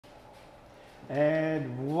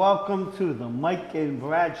And welcome to the Mike and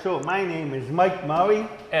Brad Show. My name is Mike Murray.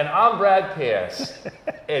 And I'm Brad Pierce.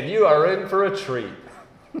 And you are in for a treat.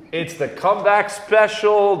 It's the comeback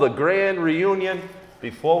special, the grand reunion.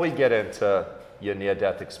 Before we get into your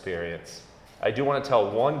near-death experience, I do want to tell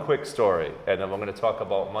one quick story, and then I'm going to talk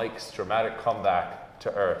about Mike's dramatic comeback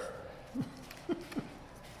to Earth.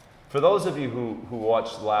 For those of you who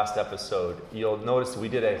watched the last episode, you'll notice we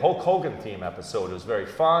did a Hulk Hogan theme episode. It was very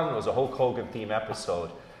fun. It was a Hulk Hogan theme episode.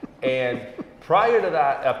 And prior to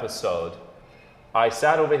that episode, I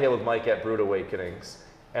sat over here with Mike at Brood Awakenings,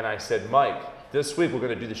 and I said, Mike, this week we're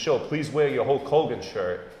going to do the show. Please wear your Hulk Hogan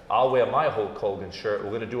shirt. I'll wear my Hulk Hogan shirt. We're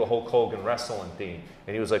going to do a Hulk Hogan wrestling theme.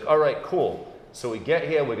 And he was like, all right, cool. So we get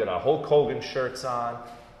here, we got our Hulk Hogan shirts on,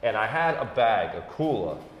 and I had a bag, a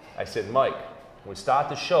cooler. I said, Mike, when we start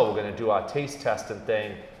the show, we're going to do our taste testing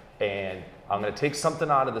thing, and I'm going to take something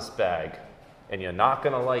out of this bag, and you're not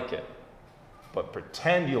going to like it, but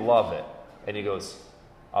pretend you love it. And he goes,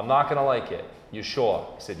 I'm not going to like it. You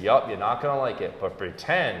sure? I said, yup, you're not going to like it, but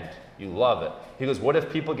pretend you love it. He goes, what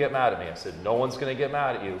if people get mad at me? I said, no one's going to get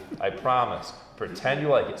mad at you. I promise. Pretend you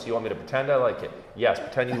like it. So you want me to pretend I like it? Yes,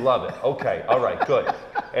 pretend you love it. Okay, all right, good.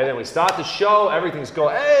 And then we start the show. Everything's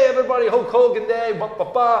going, hey, everybody, Hulk Hogan Day,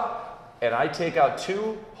 ba-ba-ba. And I take out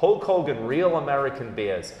 2 Hulk Hogan Real American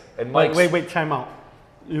beers. And Mike's, wait, time out.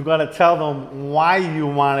 You got to tell them why you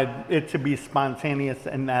wanted it to be spontaneous,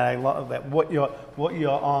 and that I love that. What your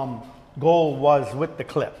goal was with the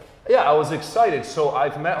clip. Yeah, I was excited. So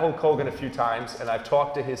I've met Hulk Hogan a few times, and I've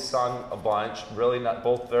talked to his son a bunch. Really,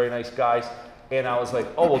 both very nice guys. And I was like,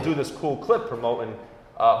 oh, we'll do this cool clip promoting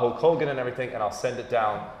Hulk Hogan and everything, and I'll send it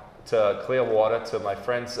down to Clearwater to my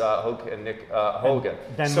friends Hulk and Nick Hogan.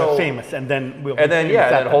 And then we're famous, and then we'll. And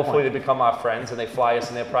then hopefully they become our friends, and they fly us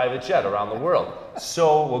in their private jet around the world.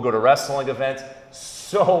 So we'll go to wrestling events.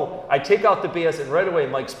 So I take out the beers, and right away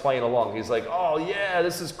Mike's playing along. He's like, oh yeah,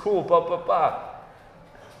 this is cool, ba ba ba.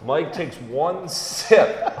 Mike takes one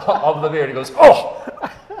sip of the beer, and he goes, oh,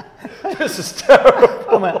 this is terrible.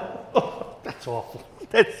 I'm like, oh, that's awful.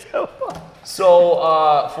 That's so awful.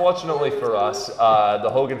 So, fortunately for us, the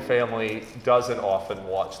Hogan family doesn't often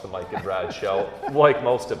watch the Mike and Brad show, like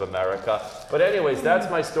most of America. But anyways, that's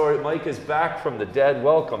my story. Mike is back from the dead.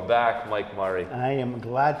 Welcome back, Mike Murray. I am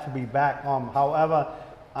glad to be back. However,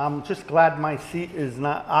 I'm just glad my seat is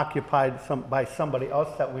not occupied by somebody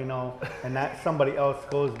else that we know, and that somebody else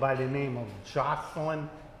goes by the name of Jocelyn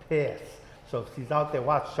Pierce. So if she's out there,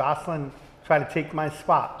 watch Jocelyn try to take my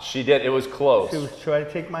spot. She did. It was close. She was trying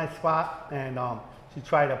to take my spot, and she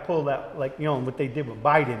tried to pull that, like, you know, what they did with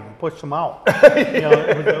Biden and push him out. You know,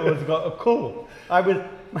 it was cool.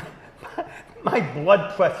 My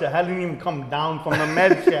blood pressure hadn't even come down from the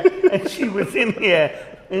meds yet, and she was in here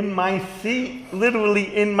in my seat,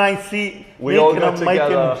 literally in my seat, we all got together. Mike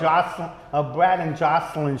and Jocelyn, a Brad and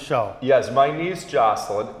Jocelyn show. Yes, my niece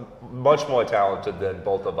Jocelyn, much more talented than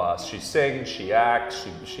both of us. She sings, she acts,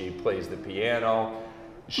 she plays the piano.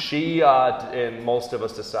 She and most of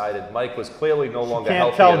us decided Mike was clearly no longer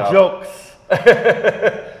healthy enough. Can't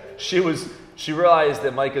tell jokes. She realized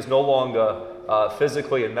that Mike is no longer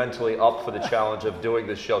physically and mentally up for the challenge of doing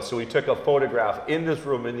this show. So we took a photograph in this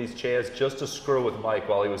room, in these chairs, just to screw with Mike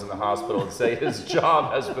while he was in the hospital and say his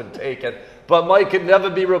job has been taken. But Mike can never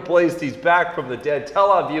be replaced. He's back from the dead.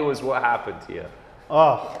 Tell our viewers what happened here.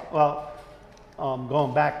 Oh, well,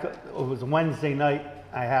 going back, it was Wednesday night.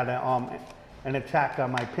 I had an attack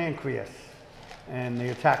on my pancreas. And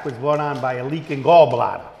the attack was brought on by a leaking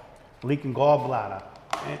gallbladder.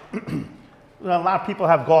 And a lot of people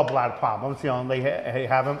have gallbladder problems, you know, they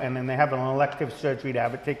have them, and then they have an elective surgery to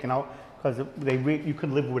have it taken out because you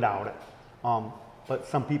could live without it. But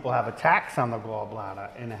some people have attacks on the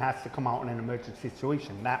gallbladder, and it has to come out in an emergency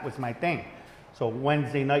situation. That was my thing. So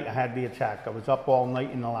Wednesday night, I had the attack. I was up all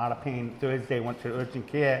night in a lot of pain. Thursday, went to urgent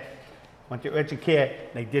care.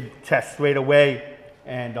 They did tests right away,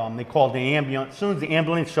 and they called the ambulance. As soon as the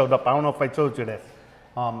ambulance showed up, I don't know if I told you this,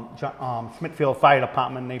 Smithfield Fire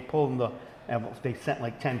Department, they pulled they sent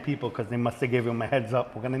like 10 people because they must have given him a heads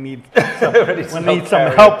up. We're going to need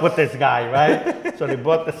some help with this guy, right? So they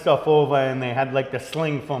brought the stuff over, and they had like the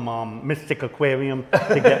sling from Mystic Aquarium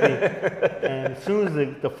to get me. And as soon as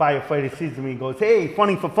the firefighter sees me, he goes, hey,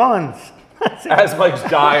 funny for funds. As Mike's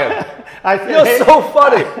dying. I said, you're so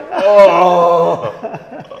funny. Oh.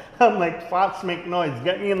 I'm like, farts make noise.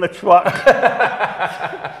 Get me in the truck.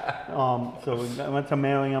 So I went to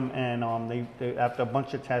Miriam, and they after a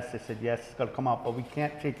bunch of tests, they said, yes, it's going to come out, but we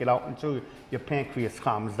can't take it out until your pancreas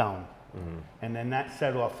calms down. Mm-hmm. And then that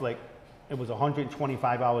set off, like, it was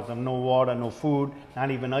 125 hours of no water, no food,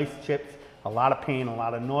 not even ice chips, a lot of pain, a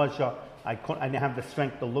lot of nausea. I didn't have the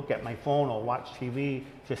strength to look at my phone or watch TV.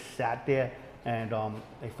 Just sat there, and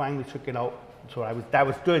they finally took it out. So that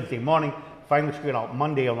was Thursday morning. Finally took it out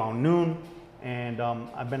Monday around noon, and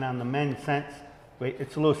I've been on the mend since.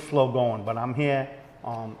 It's a little slow going, but I'm here.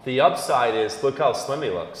 The upside is, look how slim he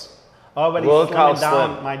looks. Already Look how slimming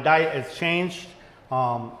down. slim. My diet has changed,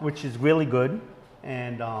 which is really good,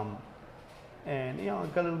 and you know,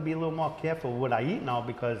 I've got to be a little more careful what I eat now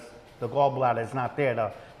because the gallbladder is not there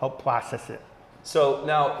to help process it. So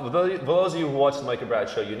now, for those of you who watch the Mike and Brad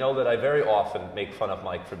show, you know that I very often make fun of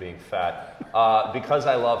Mike for being fat because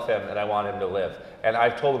I love him and I want him to live. And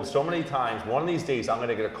I've told him so many times, one of these days I'm going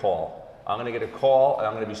to get a call. I'm going to get a call and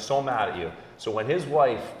I'm going to be so mad at you. So when his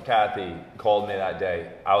wife, Kathy, called me that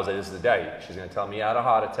day, I was like, this is the day. She's going to tell me he had a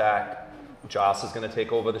heart attack. Joss is going to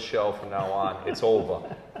take over the show from now on. It's over.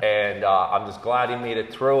 And I'm just glad he made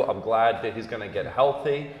it through. I'm glad that he's going to get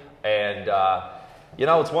healthy. And, you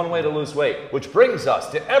know, it's one way to lose weight. Which brings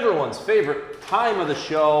us to everyone's favorite time of the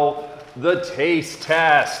show, the taste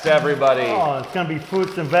test, everybody. Oh, it's going to be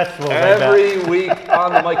fruits and vegetables. Every week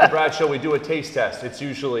on the Mike and Brad show, we do a taste test. It's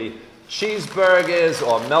usually cheeseburgers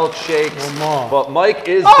or milkshakes. But Mike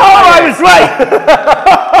is dying. I was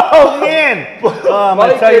right. Oh man! I'm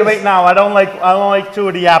gonna tell you right now, I don't like 2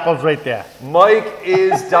 of the apples right there. Mike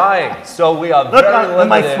is dying, so we are very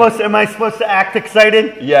limited. Am I supposed to act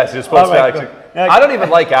excited? Yes, you're supposed to act. Good. I don't even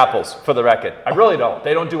like apples, for the record. I really don't.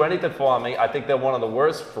 They don't do anything for me. I think they're one of the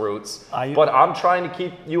worst fruits. But I'm trying to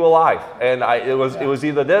keep you alive, and it was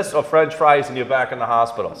either this or French fries, and you're back in the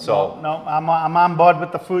hospital. So no, I'm on board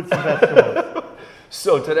with the fruits and vegetables.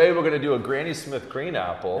 So today we're going to do a Granny Smith green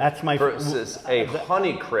apple versus a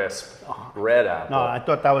Honeycrisp red apple. No, I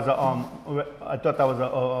thought that was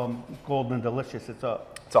a golden delicious. It's a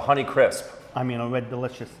Honeycrisp. I mean a red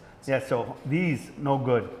delicious. Yeah. So these no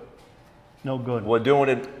good. No good. We're doing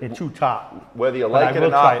it. They're too top. Whether you like it or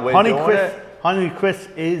not, we're doing it.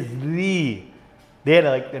 Honeycrisp is they're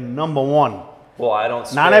like the number 1. Well, I don't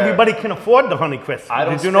spare. Not everybody can afford the Honeycrisp. I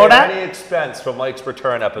don't Did you know that? any expense from Mike's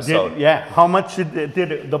return episode. Yeah. How much did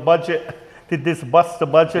the budget? Did this bust the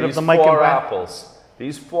budget of the Mike and Brad?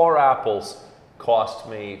 These 4 apples cost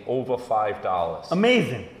me over $5.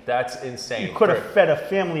 Amazing. That's insane. You could have fed a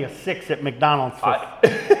family of 6 at McDonald's.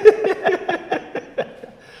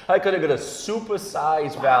 I could have got a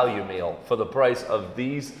super-sized value meal for the price of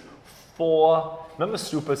these 4. Remember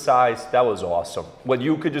super-sized? That was awesome. When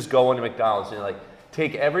you could just go into McDonald's and you're like,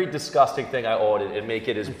 take every disgusting thing I ordered and make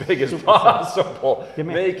it as big as possible.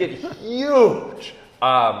 Make it huge.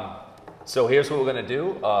 So here's what we're going to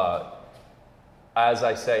do. As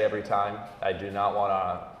I say every time, I do not want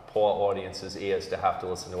our poor audience's ears to have to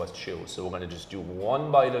listen to us chew. So we're going to just do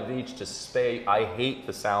 1 bite of each to spay. I hate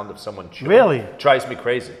the sound of someone chewing. Really? It drives me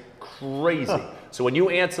crazy. Crazy. So when you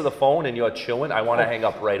answer the phone and you're chewing, I want to hang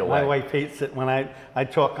up right away. My wife hates it when I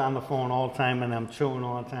talk on the phone all the time and I'm chewing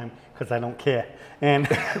all the time because I don't care. And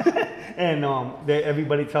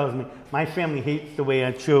everybody tells me, my family hates the way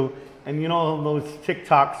I chew. And you know those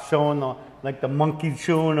TikToks showing the monkey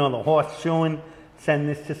chewing or the horse chewing? Send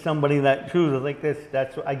this to somebody that chews like this.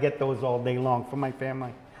 I get those all day long from my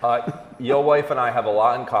family. Your wife and I have a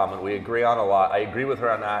lot in common. We agree on a lot. I agree with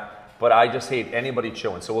her on that. But I just hate anybody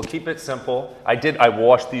chewing. So we'll keep it simple. I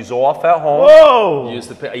washed these off at home. Whoa!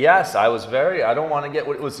 Yes, I don't want to get,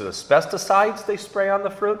 what was it, asbesticides they spray on the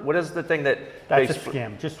fruit? What is the thing that That's a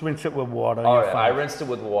scam. Just rinse it with water. All right, I rinsed it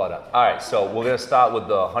with water. All right, so we're going to start with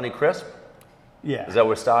the Honeycrisp. Yeah. Is that what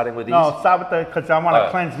we're starting with these? No, start with because I want to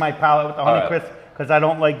cleanse my palate with the Honeycrisp because I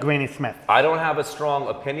don't like Granny Smith. I don't have a strong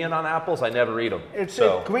opinion on apples. I never eat them.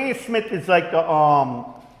 Granny Smith is like the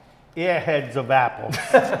airheads of apples.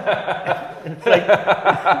 It's like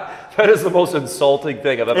that is the most insulting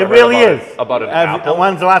thing I've ever heard really is. About an apple.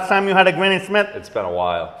 When's the last time you had a Granny Smith? It's been a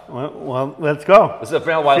while. Well, let's go. It's been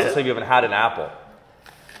a while since you haven't had an apple.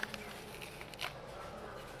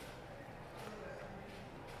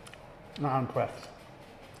 Not impressed.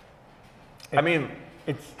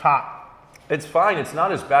 It's top. It's fine. It's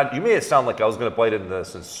not as bad. You made it sound like I was going to bite into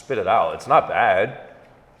this and spit it out. It's not bad.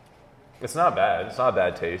 It's not bad. It's not a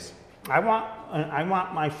bad taste. I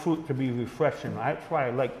want my fruit to be refreshing. That's why I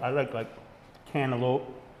like cantaloupe.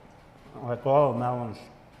 I like all the melons.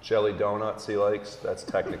 Jelly donuts he likes. That's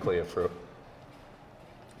technically a fruit.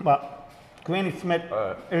 But Granny Smith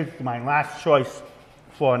is my last choice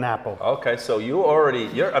for an apple. Okay, so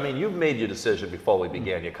you've made your decision before we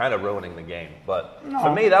began. You're kind of ruining the game. But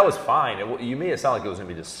for me, that was fine. You made it sound like it was going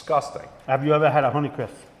to be disgusting. Have you ever had a Honeycrisp?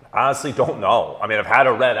 Honestly, don't know. I mean, I've had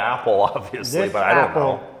a red apple, obviously, but I don't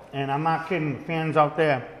know. And I'm not kidding, fans out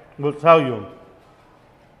there will tell you,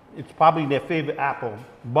 It's probably their favorite apple,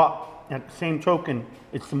 but at the same token,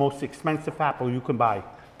 it's the most expensive apple you can buy.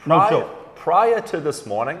 No joke. Prior to this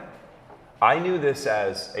morning, I knew this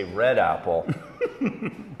as a red apple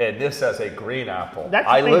and this as a green apple. That's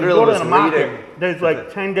the I thing, literally you go to was the market, reading. there's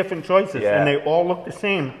like 10 different choices, Yeah. and they all look the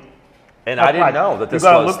same. And I didn't know that this you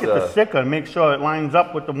gotta was look at the sticker and make sure it lines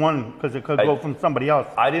up with the one, because it could go from somebody else.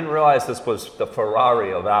 I didn't realize this was the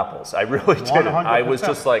Ferrari of apples. I really didn't. I was 100%.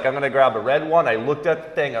 just like, I'm going to grab a red one. I looked at the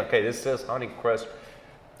thing. Okay, this says Honeycrisp.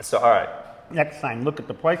 So, all right. Next time, look at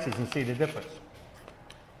the prices and see the difference.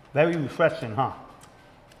 Very refreshing, huh?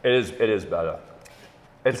 It is better.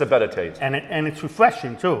 It's a better taste. And it's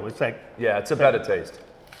refreshing too. It's like, Yeah, it's a better taste.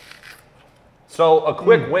 So a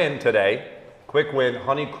quick win today. Quick win.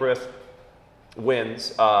 Honeycrisp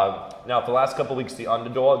wins. Now, for the last couple of weeks, the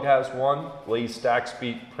underdog has won. Lay's Stacks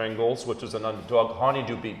beat Pringles, which is an underdog.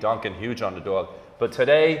 Honeydew beat Dunkin', huge underdog. But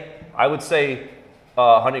today, I would say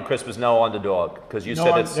Honeycrisp is no underdog because you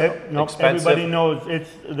said it's expensive. everybody knows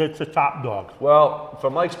it's a top dog. Well, for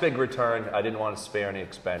Mike's big return, I didn't want to spare any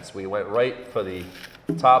expense. We went right for the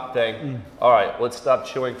top thing. All right, let's stop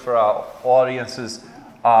chewing for our audiences.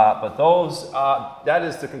 But that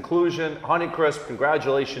is the conclusion. Honeycrisp,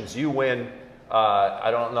 congratulations, you win. I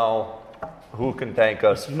don't know who can thank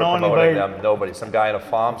us for promoting them. Nobody. Some guy in a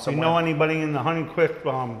farm If you somewhere. know anybody in the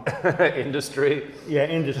Honeycrisp Industry.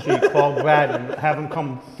 industry, call Brad and have him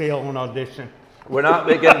come fail an audition. We're not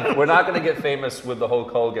going to get famous with the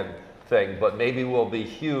Hulk Hogan thing, but maybe we'll be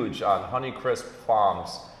huge on Honeycrisp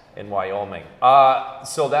Farms in Wyoming.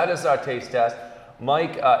 So that is our taste test.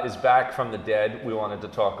 Mike is back from the dead. We wanted to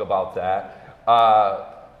talk about that.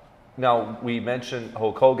 Now, we mentioned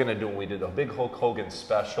Hulk Hogan, and we did a big Hulk Hogan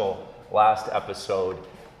special last episode,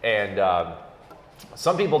 and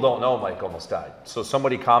some people don't know Mike almost died. So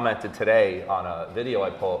somebody commented today on a video I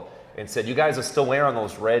put and said, you guys are still wearing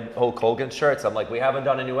those red Hulk Hogan shirts? I'm like, we haven't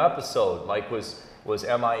done a new episode. Mike was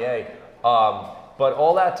MIA. But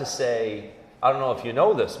all that to say, I don't know if you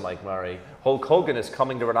know this, Mike Murray, Hulk Hogan is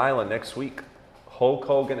coming to Rhode Island next week. Hulk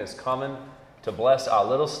Hogan is coming to bless our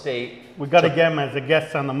little state. We got to get him as a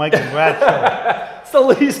guest on the Mike and Brad show. It's the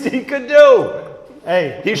least he could do.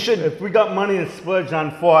 Hey, He should. if we got money to splurge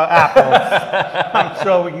on 4 apples, I'm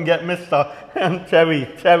sure we can get Mr.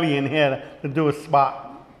 Terry in here to do a spot.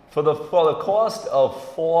 For the cost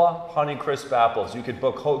of 4 Honeycrisp apples, you could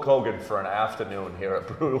book Hulk Hogan for an afternoon here at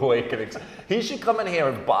Brood Awakenings. He should come in here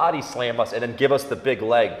and body slam us and then give us the big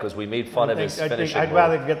leg because we made fun of his finishing I'd move.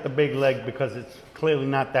 rather get the big leg because it's clearly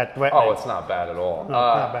not that threatening. Oh, it's not bad at all. No, it's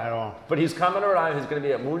not bad at all. But he's coming around. He's going to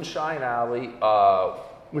be at Moonshine Alley.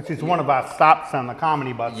 Which is one of our stops on the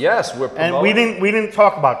comedy bus. Yes, we're promoting. And we didn't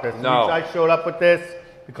talk about this. No. I showed up with this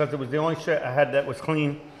because it was the only shirt I had that was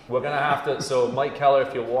clean. We're going to have to, so Mike Keller,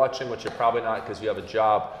 if you're watching, which you're probably not because you have a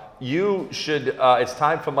job, you should, it's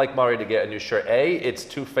time for Mike Murray to get a new shirt. A, it's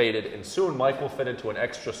too faded, and soon Mike will fit into an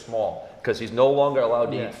extra small because he's no longer allowed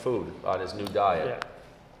to eat food on his new diet.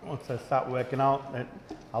 Yeah. Once I start working out,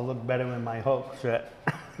 I'll look better in my Hulk shirt.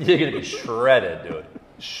 You're going to be shredded, dude.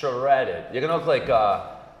 Shredded. You're going to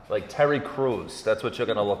look like Terry Crews. That's what you're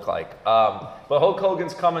going to look like. But Hulk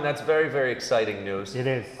Hogan's coming. That's very, very exciting news. It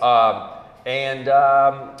is. And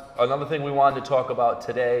another thing we wanted to talk about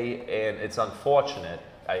today, and it's unfortunate,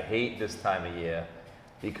 I hate this time of year,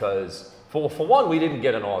 because for one, we didn't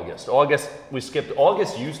get an August. We skipped.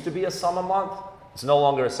 August used to be a summer month. It's no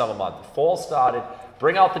longer a summer month. Fall started.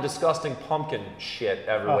 Bring out the disgusting pumpkin shit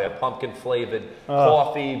everywhere. Pumpkin flavored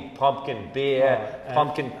coffee, pumpkin beer,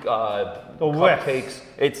 pumpkin cupcakes.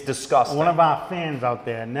 It's disgusting. One of our fans out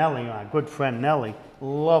there, Nelly, our good friend Nelly,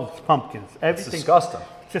 loves pumpkins. It's disgusting.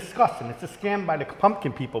 It's disgusting. It's a scam by the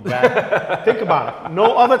pumpkin people, Brad. Think about it.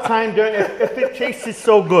 No other time if it tasted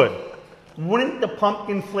so good, wouldn't the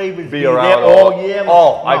pumpkin flavors be around there all year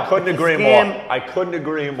long? Oh, I couldn't agree more. I couldn't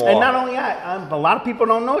agree more. And not only that, a lot of people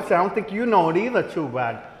don't know this. I don't think you know it either, too,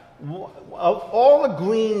 Brad. Of all the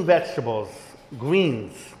green vegetables,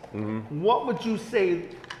 greens, what would you say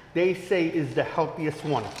they say is the healthiest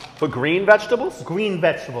one? For green vegetables? Green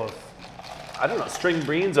vegetables. I don't know, string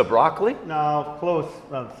beans or broccoli? No, close.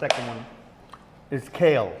 The second one is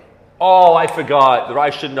kale. Oh, I forgot. I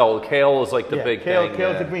should know. Kale is like the big thing.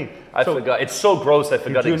 Kale's the green. I forgot. It's so gross. I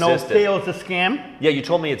forgot it existed. Did you know kale's a scam? Yeah, you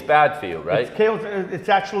told me it's bad for you, right? It's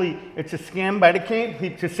actually a scam by the people.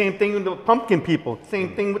 It's the same thing with the pumpkin people.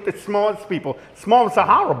 Same thing with the s'mores people. S'mores are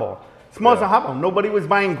horrible. S'mores are horrible. Nobody was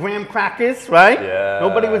buying graham crackers, right? Yeah.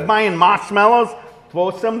 Nobody was buying marshmallows. Throw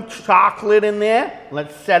some chocolate in there.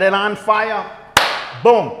 Let's set it on fire.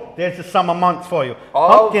 Boom. There's the summer months for you.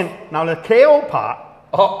 Pumpkin. Now the kale part.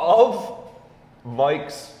 Of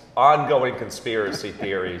Mike's ongoing conspiracy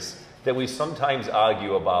theories that we sometimes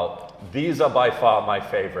argue about. These are by far my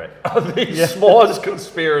favorite. The s'mores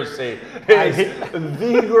conspiracy is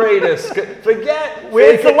the greatest. Forget.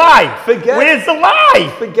 Where's the lie? Where's the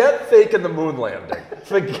lie? Forget faking the moon landing.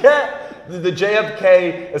 Forget the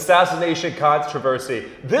JFK assassination controversy.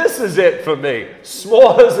 This is it for me.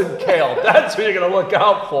 S'mores and kale. That's what you're going to look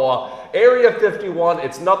out for. Area 51,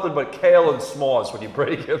 it's nothing but kale and s'mores when you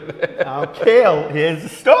break it. Now, kale, here's the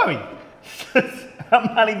story.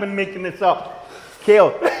 I'm not even making this up.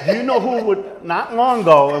 Kale, do you know who would, not long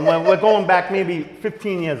ago, and we're going back maybe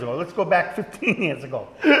 15 years ago. Let's go back 15 years ago.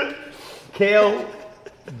 Kale's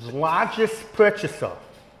largest purchaser,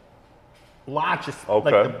 like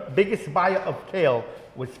the biggest buyer of kale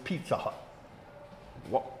was Pizza Hut.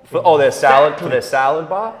 Oh, their salad, for their salad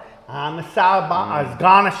bar? On the salad bar, as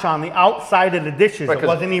garnish on the outside of the dishes. It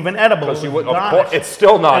wasn't even edible. Because of course, it's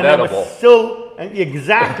still not edible. It was still,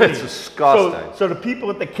 exactly. It's disgusting. So the people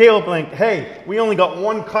at the kale blink, hey, we only got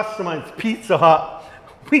one customer, it's Pizza Hut.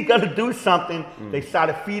 We got to do something. They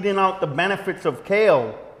started feeding out the benefits of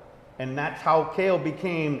kale. And that's how kale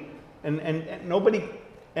became, and nobody,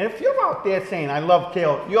 and if you're out there saying, I love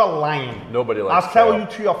kale, you're lying. Nobody likes I'll kale. tell you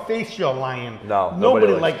to your face you're lying. No,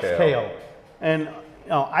 nobody likes kale. And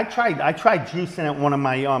I tried juicing at one of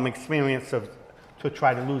my experiences to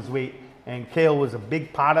try to lose weight, and kale was a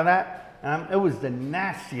big part of that. It was the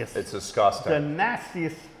nastiest. It's disgusting. The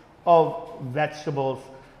nastiest of vegetables,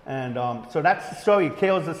 and so that's the story.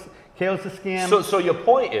 Kale's a scam. So your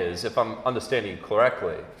point is, if I'm understanding you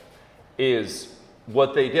correctly, is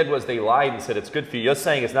what they did was they lied and said it's good for you. You're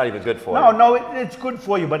saying it's not even good for you. No, it's good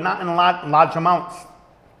for you, but not in large amounts.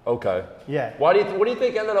 Okay. Yeah. What do you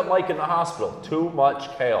think ended up Mike in the hospital? Too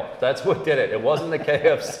much kale. That's what did it. It wasn't the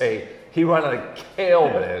KFC. He went on a kale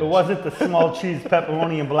binge. It wasn't the small cheese,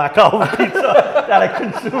 pepperoni, and black olive pizza that I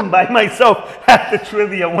consumed by myself at the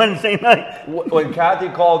trivia Wednesday night. When Kathy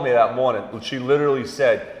called me that morning, she literally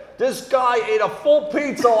said, this guy ate a full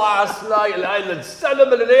pizza last night and I had to send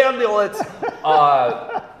him in an ambulance.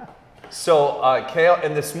 Kale,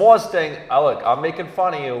 and the s'mores thing, look, I'm making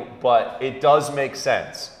fun of you, but it does make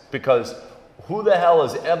sense. Because who the hell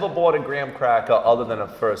has ever bought a graham cracker other than a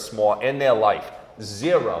first s'more in their life?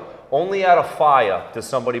 Zero. Only at a fire does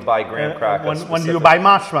somebody buy graham crackers. When do you buy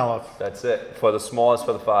marshmallows? That's it. For the s'mores,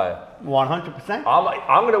 for the fire. 100%.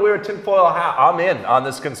 I'm going to wear a tinfoil hat. I'm in on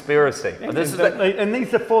this conspiracy. And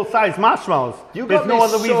these are full-size marshmallows. There's no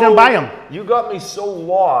other reason to to buy them. You got me so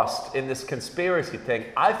lost in this conspiracy thing,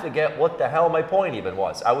 I forget what the hell my point even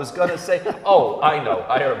was. I was going to say, oh, I know,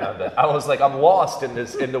 I remember. I was like, I'm lost in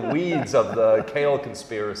the weeds of the kale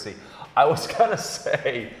conspiracy. I was going to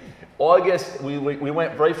say, August, we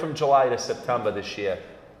went right from July to September this year.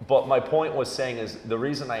 But my point was saying is the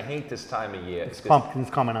reason I hate this time of year is pumpkins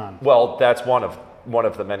coming on. Well, that's one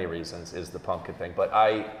of the many reasons is the pumpkin thing. But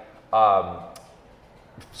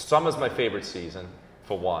summer's my favorite season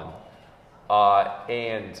for one,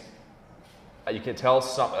 and you can tell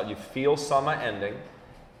you feel summer ending.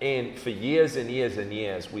 And for years and years and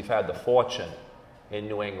years, we've had the fortune in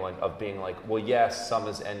New England of being like, well, yes,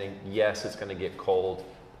 summer's ending. Yes, it's going to get cold.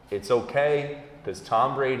 It's okay because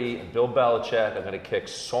Tom Brady and Bill Belichick are going to kick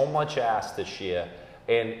so much ass this year.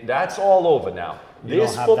 And that's all over now.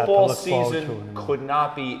 This football season could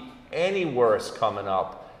not be any worse coming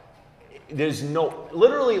up. There's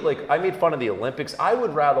literally, like, I made fun of the Olympics. I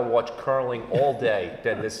would rather watch curling all day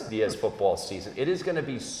than this year's football season. It is going to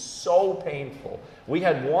be so painful. We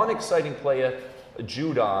had one exciting player,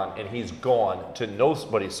 Judon, and he's gone to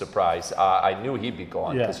nobody's surprise. I knew he'd be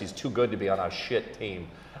gone because he's too good to be on our shit team.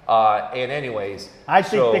 And anyways, I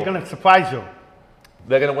think they're going to surprise you.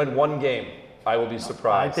 They're going to win one game. I will be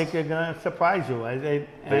surprised. I think they're going to surprise you. They're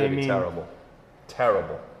going to be terrible.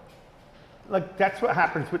 Terrible. Look, that's what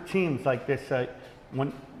happens with teams like this.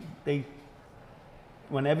 When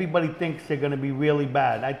everybody thinks they're going to be really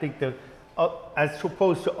bad, I think as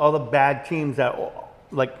opposed to other bad teams that are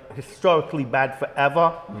like historically bad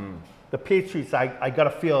forever, the Patriots, I got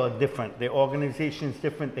to feel are different. Their organization's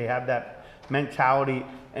different. They have that mentality,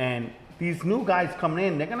 and these new guys coming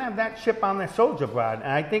in, they're gonna have that chip on their shoulder, Brad.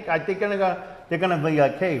 And I think they're gonna be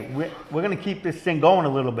like, hey, we're gonna keep this thing going a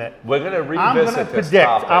little bit. We're gonna revisit this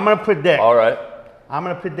topic. I'm gonna predict. All right. I'm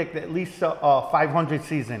gonna predict at least a 500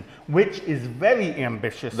 season, which is very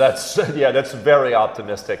ambitious. That's very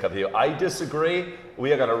optimistic of you. I disagree.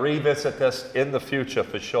 We are gonna revisit this in the future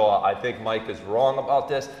for sure. I think Mike is wrong about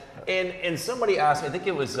this. And somebody asked me, I think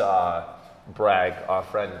it was Bragg, our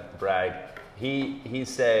friend Bragg. He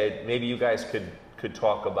said maybe you guys could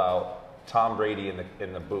talk about Tom Brady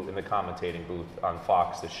in the commentating booth on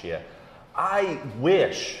Fox this year. I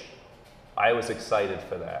wish I was excited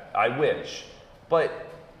for that. I wish. But,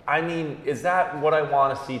 I mean, is that what I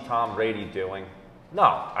want to see Tom Brady doing? No.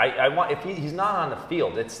 I want, if he's not on the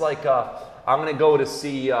field, it's like, I'm going to go to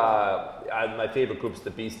see, my favorite group's the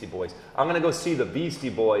Beastie Boys. I'm going to go see the Beastie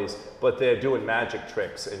Boys, but they're doing magic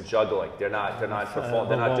tricks and juggling. They're not performing,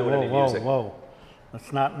 they're not doing any music. Whoa.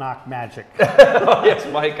 Let's not knock magic. Yes,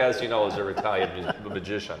 Mike, as you know, is a retired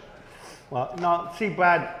magician. Well, no, see,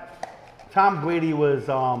 Brad, Tom Brady was,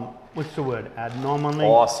 what's the word? Abnormally?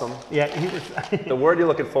 Awesome. Yeah, he was. The word you're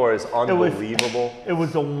looking for is unbelievable. It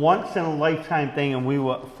was a once-in-a-lifetime thing, and we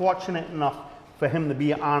were fortunate enough for him to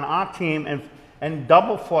be on our team, and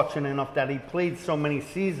double fortunate enough that he played so many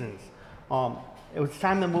seasons. It was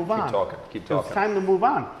time to move on. Keep talking. It was time to move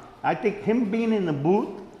on. I think him being in the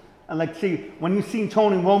booth, and like, see, when you seen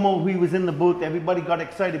Tony Romo, he was in the booth, everybody got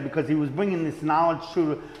excited because he was bringing this knowledge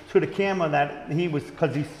to the camera that he was,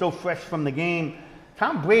 because he's so fresh from the game.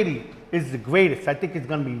 Tom Brady is the greatest. I think it's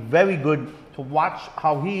going to be very good to watch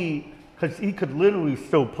how because he could literally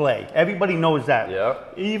still play. Everybody knows that. Yeah.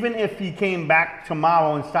 Even if he came back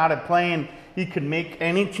tomorrow and started playing, he could make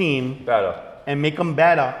any team better and make them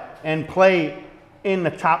better and play in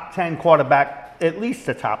the top 10 quarterback. At least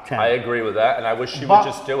the top 10. I agree with that, and I wish he would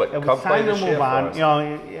just do it. It was Come play time to this year move on. for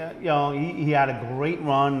us. He had a great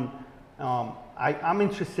run. I'm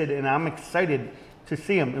interested and I'm excited to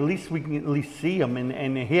see him. At least we can at least see him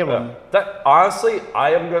and hear him. Honestly,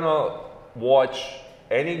 I am gonna watch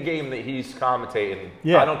any game that he's commentating.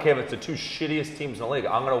 Yeah. I don't care if it's the two shittiest teams in the league.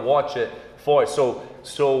 I'm gonna watch it for it.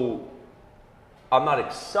 So I'm not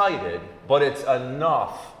excited, but it's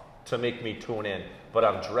enough to make me tune in. But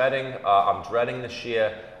I'm dreading this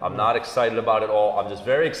year. I'm not excited about it all. I'm just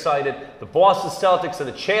very excited. The Boston Celtics are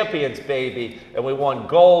the champions, baby. And we won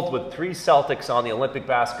gold with 3 Celtics on the Olympic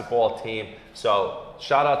basketball team. So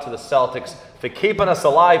shout out to the Celtics for keeping us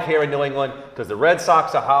alive here in New England, because the Red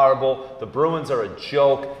Sox are horrible, the Bruins are a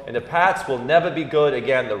joke, and the Pats will never be good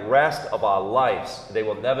again the rest of our lives. They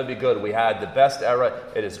will never be good. We had the best era.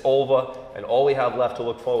 It is over, and all we have left to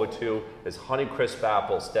look forward to is Honeycrisp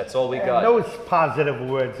apples. That's all we got. Those positive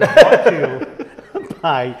words are brought to you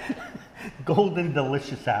by Golden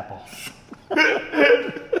Delicious Apples.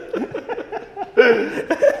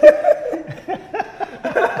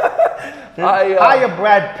 Hire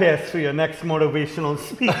Brad Pitt for your next motivational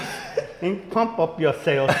speech and pump up your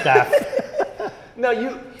sales staff.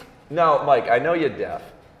 Now, Mike, I know you're deaf.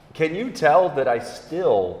 Can you tell that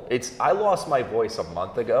I lost my voice a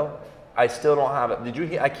month ago. I still don't have it. Did you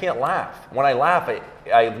hear? I can't laugh. When I laugh,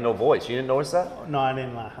 I have no voice. You didn't notice that? No, I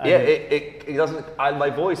didn't laugh. It doesn't, my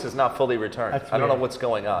voice is not fully returned. That's I don't know weird. what's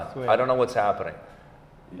going on. I don't know what's happening.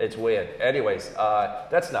 It's weird. Anyways,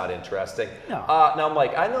 that's not interesting. No. Now,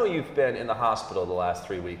 Mike, I know you've been in the hospital the last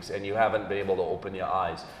 3 weeks and you haven't been able to open your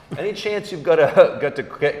eyes. Any chance you've got to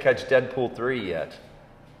catch Deadpool 3 yet?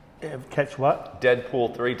 Catch what?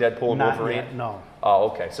 Deadpool 3, Deadpool and Not Wolverine? yet, no.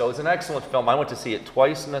 Oh, okay. So it's an excellent film. I went to see it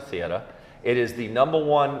twice in the theater. It is the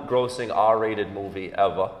 #1 grossing R-rated movie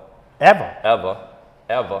ever. Ever?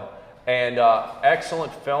 Ever. And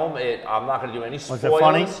excellent film. I'm not going to do any spoilers. Was it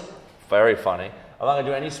funny? Very funny. I'm not going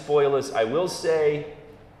to do any spoilers. I will say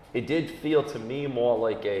it did feel to me more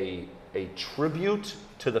like a tribute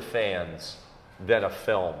to the fans than a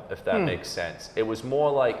film, if that makes sense. It was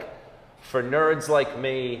more like, for nerds like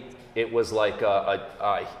me, it was like,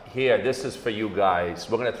 here, this is for you guys.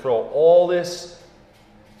 We're going to throw all this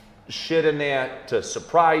shit in there to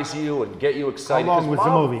surprise you and get you excited. How long was the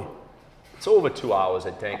movie? It's over 2 hours,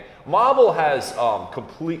 I think. Marvel has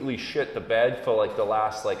completely shit the bed for like the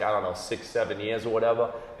last, I don't know, 6-7 years or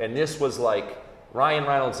whatever. And this was like, Ryan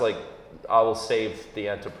Reynolds, I will save the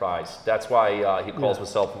Enterprise. That's why he calls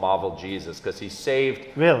himself Marvel Jesus, because he saved...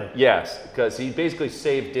 Really? Yes, because he basically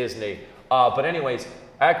saved Disney. But anyways,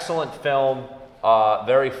 excellent film,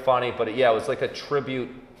 very funny. But it was like a tribute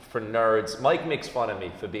for nerds. Mike makes fun of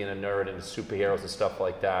me for being a nerd and superheroes and stuff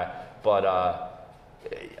like that. But...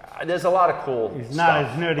 there's a lot of cool stuff. He's not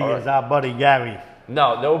as nerdy as our buddy Gary.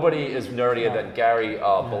 No, nobody is nerdier than Gary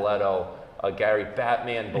Boletto. Gary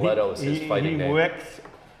Batman Boletto is his fighting name.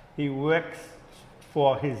 He works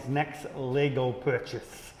for his next Lego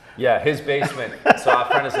purchase. Yeah, his basement. So our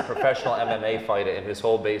friend is a professional MMA fighter, and his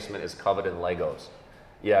whole basement is covered in Legos.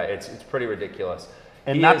 Yeah, it's pretty ridiculous.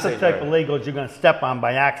 And that's the type of Legos you're going to step on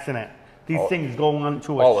by accident. These things go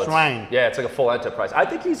onto a shrine. It's like a full enterprise. I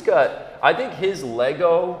think his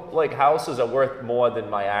Lego houses are worth more than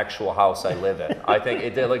my actual house I live in. I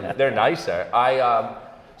think they're nicer.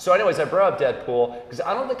 So anyways, I brought up Deadpool because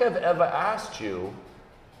I don't think I've ever asked you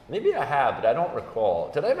Maybe I have, but I don't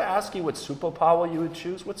recall. Did I ever ask you what superpower you would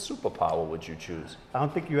choose? What superpower would you choose? I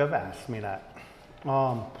don't think you ever asked me that.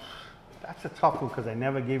 That's a tough one because I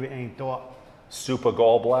never gave it any thought. Super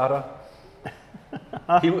gallbladder?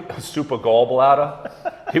 Super gallbladder?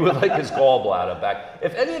 He would like his gallbladder back.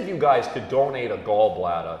 If any of you guys could donate a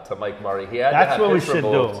gallbladder to Mike Murray, he had to have That's what we his should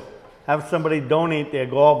removed. do. Have somebody donate their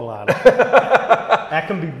gallbladder. That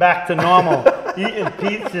can be back to normal. Eating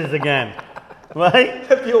pizzas again. Right?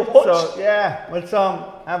 If you watch, So, yeah, let's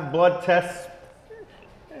have blood tests.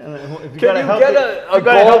 If Can you get a healthy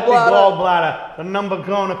gallbladder? gallbladder, the number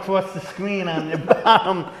going across the screen on the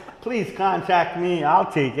bottom, please contact me. I'll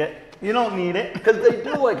take it. You don't need it. because they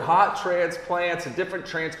do like heart transplants and different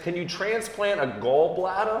can you transplant a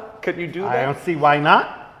gallbladder? Can you do I that? don't see why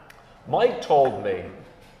not. Mike told me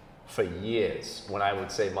for years when I would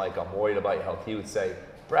say, Mike, I'm worried about your health, he would say,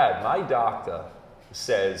 Brad, my doctor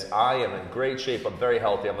says I am in great shape, I'm very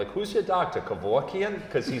healthy. I'm like, who's your doctor, Kevorkian?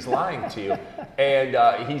 Because he's lying to you.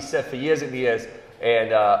 And he said for years and years,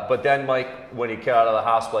 and but then Mike, when he came out of the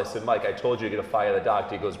hospital, I said, Mike, I told you you're gonna fire the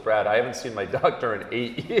doctor. He goes, Brad, I haven't seen my doctor in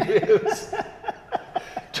 8 years.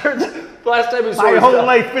 Last time he saw My his whole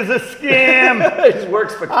life is a scam. he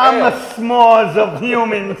works for I'm the Kale. s'mores of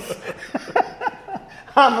humans.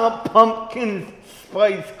 I'm a pumpkin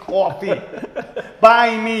spice coffee.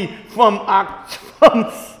 Buy me from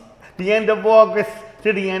the end of August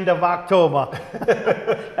to the end of October.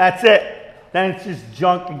 That's it. Then it's just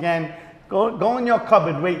junk again. Go in your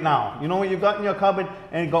cupboard right now. You know what you got in your cupboard?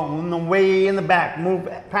 And go in the way in the back. Move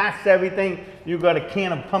past everything. You got a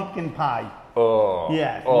can of pumpkin pie. Oh,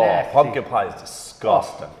 Yeah, it's oh, nasty. pumpkin pie is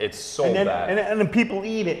disgusting. It's so And then, bad. and then people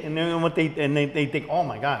eat it, and then they think, oh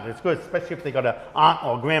my God, it's good, especially if they got an aunt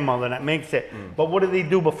or grandmother that makes it. But what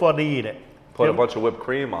do before they eat it? Put a bunch of whipped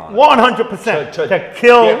cream on it. 100% To to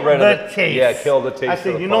kill get rid of the the- taste. yeah, kill the taste I of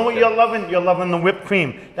said, the you know what pumpkin. you're loving? You're loving the whipped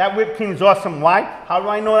cream. That whipped cream is awesome. Why? How do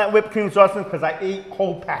I know that whipped cream is awesome? Because I ate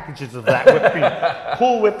whole packages of that whipped cream.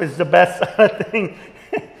 Cool Whip is the best thing.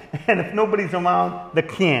 And if nobody's around, the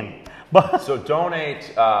can. But So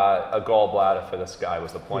donate a gallbladder for this guy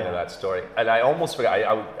was the point of that story. And I almost forgot.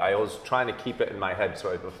 I was trying to keep it in my head so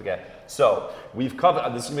I would forget. So we've covered,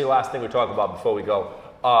 this is going to be the last thing we talk about before we go.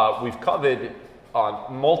 We've covered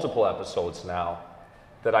on multiple episodes now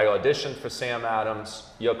that I auditioned for Sam Adams,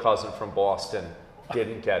 your cousin from Boston,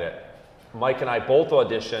 didn't get it. Mike and I both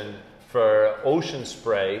auditioned for Ocean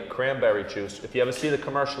Spray cranberry juice. If you ever see the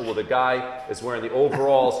commercial where the guy is wearing the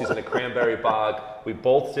overalls, he's in a cranberry bog. We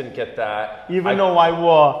both didn't get that. even though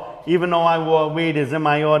I wore waders in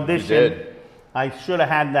my audition, did. I should have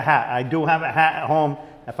had the hat. I do have a hat at home.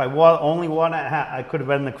 If I only wore that hat, I could have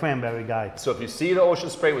been the cranberry guy. So if you see the Ocean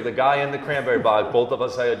Spray with the guy in the cranberry bog, both of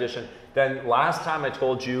us had auditioned. Then last time I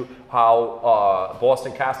told you how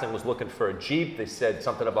Boston Casting was looking for a Jeep. They said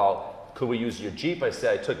something about, could we use your Jeep? I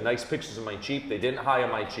said I took nice pictures of my Jeep. They didn't hire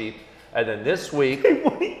my Jeep. And then this week, They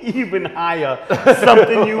won't even hire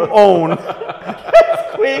something you own.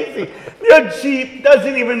 That's crazy. Your Jeep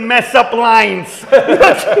doesn't even mess up lines.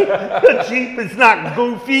 Your Jeep is not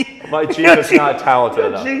goofy. my Jeep Your is not talented Your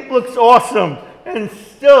enough. Jeep looks awesome. And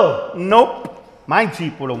still, nope. My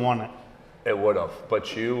Jeep would have won it. It would have,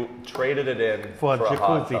 but you traded it in For a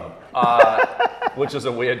hot jacuzzi. tub, which is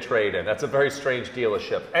a weird trade-in. That's a very strange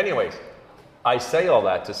dealership. Anyways, I say all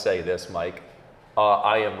that to say this, Mike.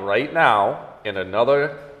 I am right now in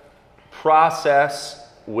another process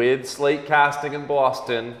with Slate Casting in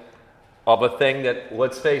Boston of a thing that,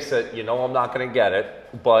 let's face it, you know I'm not going to get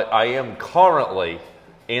it, but I am currently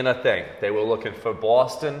in a thing. They were looking for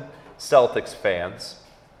Boston Celtics fans.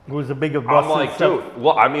 Who's a bigger I'm Boston like, Celtics? dude,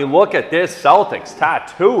 I mean, look at this Celtics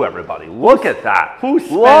tattoo, everybody. Look at that. Who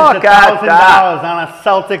spends look at that? $1,000 on a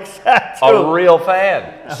Celtics tattoo? A real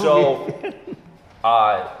fan. So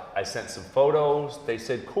I sent some photos. They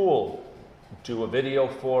said, cool, do a video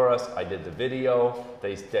for us. I did the video.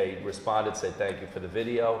 They responded, said thank you for the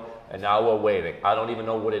video. And now we're waiting. I don't even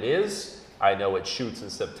know what it is. I know it shoots in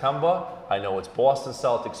September. I know it's Boston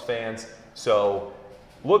Celtics fans. So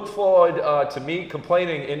look forward to me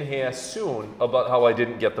complaining in here soon about how I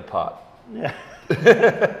didn't get the part. Yeah.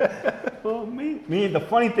 Well, the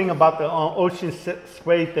funny thing about the Ocean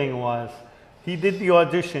Spray thing was, he did the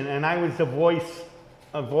audition, and I was a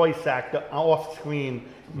voice actor off screen,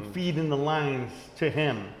 feeding the lines to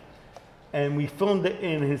him, and we filmed it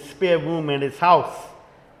in his spare room at his house,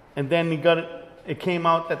 and then it came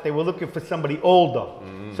out that they were looking for somebody older.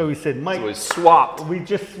 So he said, Mike, So we swapped. we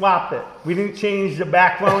just swapped it. We didn't change the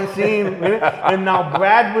background scene. And now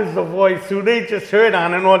Brad was the voice who they just heard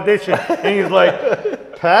on an audition. And he's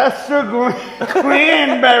like, Pastor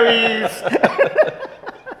Cranberries.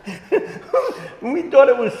 We thought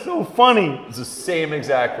it was so funny. It's the same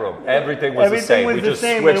exact room. Everything was the Everything same. was We the just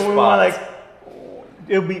same, switched and we were spots. like,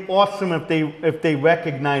 it would be awesome if they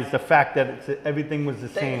recognized the fact that everything was the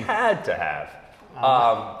They same. had to have.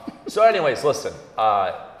 So anyways, listen.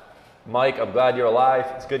 Mike, I'm glad you're alive.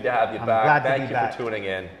 It's good to have you back. glad to Thank be you back. for tuning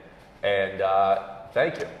in. And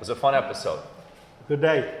thank you. It was a fun episode. Good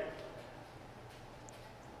day.